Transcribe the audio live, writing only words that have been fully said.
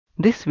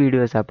This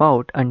video is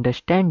about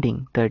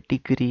understanding the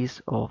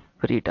degrees of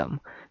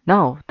freedom.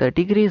 Now, the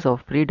degrees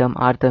of freedom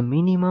are the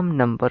minimum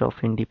number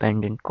of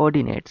independent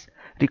coordinates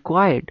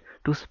required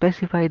to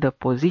specify the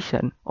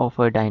position of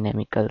a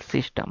dynamical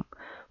system.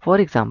 For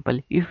example,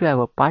 if you have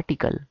a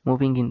particle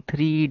moving in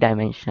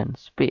 3-dimensional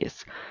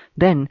space,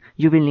 then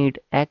you will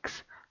need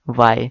x,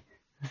 y,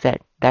 z.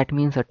 That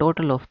means a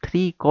total of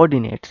 3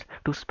 coordinates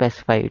to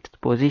specify its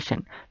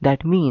position.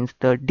 That means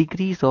the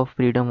degrees of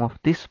freedom of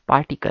this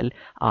particle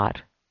are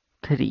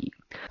 3.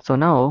 So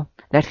now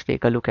let's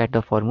take a look at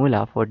the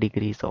formula for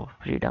degrees of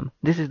freedom.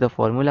 This is the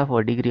formula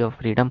for degree of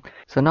freedom.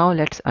 So now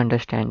let's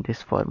understand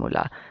this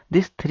formula.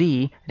 This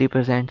 3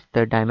 represents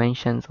the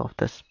dimensions of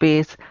the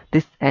space.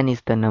 This n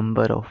is the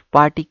number of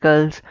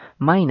particles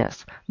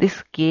minus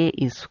this k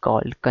is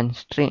called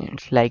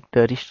constraints, like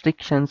the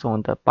restrictions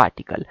on the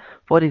particle.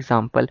 For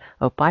example,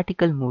 a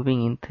particle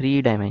moving in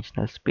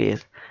 3-dimensional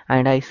space,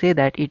 and I say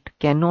that it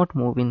cannot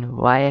move in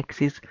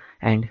y-axis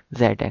and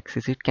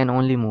z-axis, it can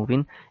only move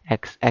in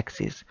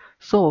x-axis.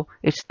 So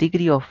its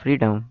degree of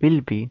freedom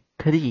will be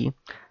 3,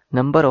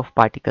 number of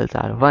particles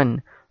are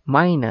 1,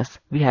 minus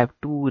we have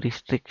 2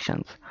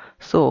 restrictions,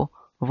 so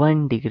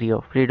 1 degree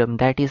of freedom,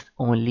 that is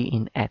only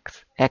in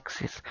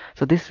x-axis.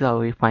 So this is how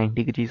we find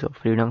degrees of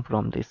freedom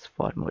from this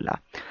formula.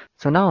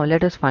 So now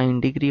let us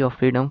find degree of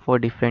freedom for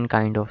different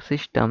kind of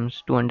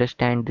systems to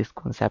understand this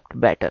concept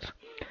better.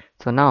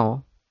 So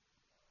now,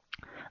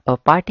 a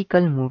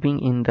particle moving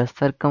in the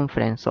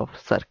circumference of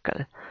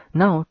circle.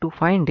 Now, to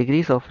find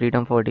degrees of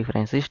freedom for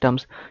different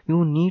systems,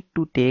 you need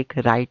to take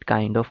right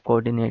kind of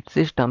coordinate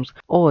systems,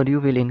 or you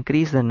will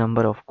increase the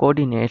number of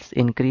coordinates,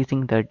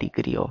 increasing the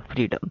degree of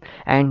freedom.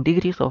 And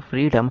degrees of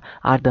freedom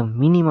are the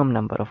minimum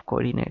number of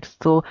coordinates,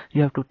 so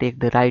you have to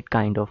take the right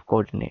kind of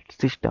coordinate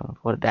system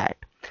for that.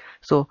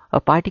 So a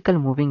particle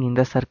moving in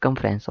the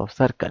circumference of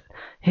circle.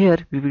 Here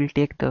we will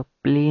take the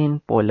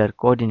plane polar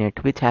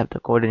coordinate, which have the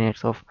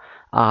coordinates of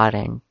r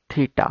and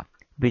theta,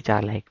 which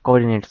are like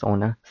coordinates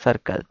on a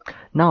circle.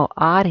 Now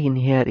r in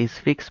here is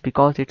fixed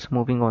because it's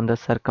moving on the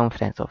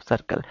circumference of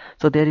circle.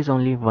 So there is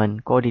only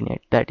one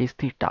coordinate, that is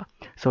theta.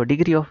 So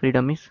degree of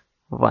freedom is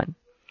 1.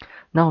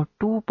 Now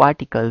two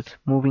particles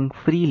moving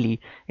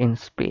freely in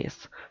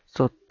space.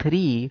 So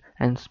 3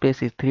 and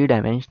space is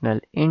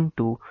 3-dimensional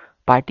into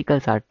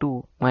particles are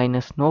 2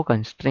 minus no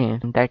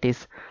constraint, that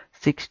is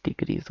 6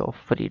 degrees of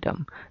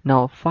freedom.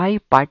 Now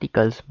 5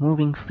 particles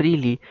moving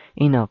freely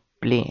in a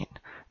plane.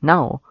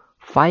 Now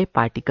 5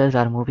 particles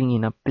are moving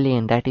in a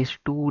plane, that is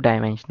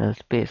 2-dimensional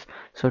space.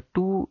 So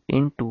 2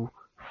 into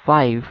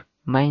 5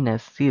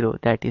 minus 0,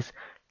 that is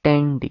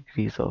 10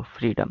 degrees of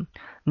freedom.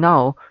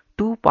 Now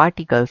 2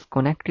 particles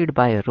connected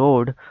by a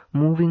rod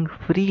moving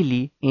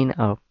freely in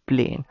a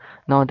plane.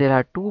 Now there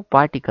are 2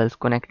 particles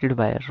connected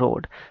by a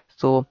rod.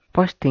 So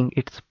first thing,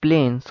 it's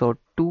plane, so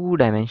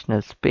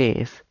 2-dimensional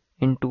space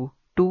into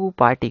 2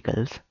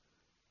 particles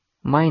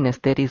minus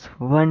there is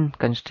one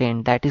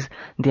constraint, that is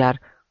they are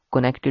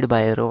connected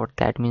by a rod.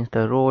 That means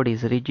the rod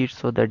is rigid,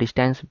 so the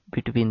distance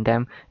between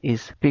them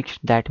is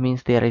fixed. That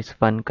means there is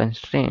one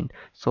constraint.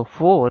 So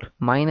 4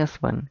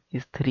 minus 1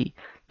 is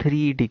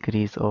 3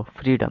 degrees of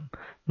freedom.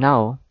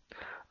 Now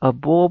a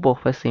bob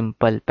of a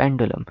simple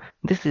pendulum.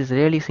 This is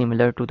really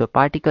similar to the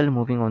particle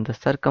moving on the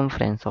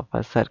circumference of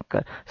a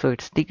circle. So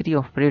its degree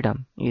of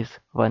freedom is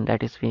 1,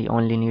 that is we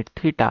only need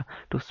theta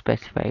to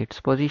specify its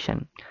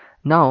position.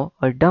 Now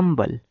a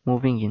dumbbell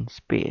moving in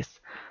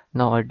space.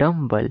 Now a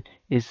dumbbell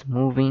is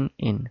moving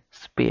in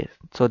space.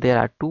 So there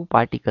are 2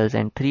 particles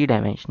and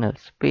 3-dimensional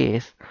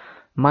space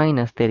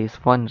minus there is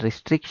one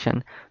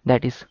restriction,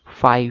 that is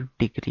 5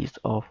 degrees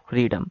of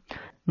freedom.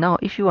 Now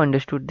if you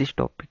understood this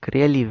topic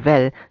really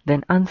well,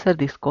 then answer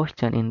this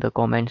question in the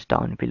comments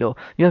down below.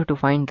 You have to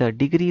find the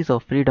degrees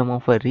of freedom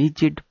of a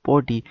rigid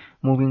body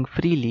moving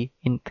freely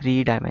in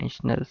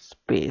 3-dimensional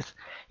space.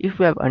 If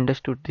you have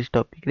understood this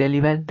topic really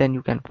well, then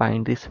you can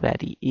find this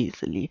very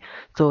easily.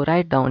 So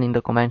write down in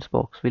the comments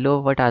box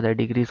below what are the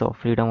degrees of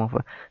freedom of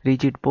a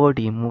rigid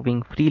body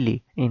moving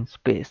freely in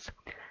space.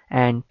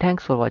 And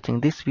thanks for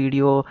watching this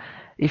video.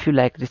 If you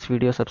like this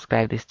video,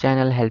 subscribe this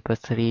channel, help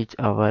us reach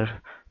our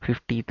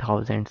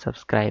 50,000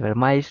 subscriber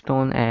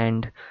milestone,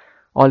 and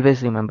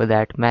always remember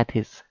that math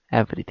is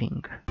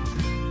everything.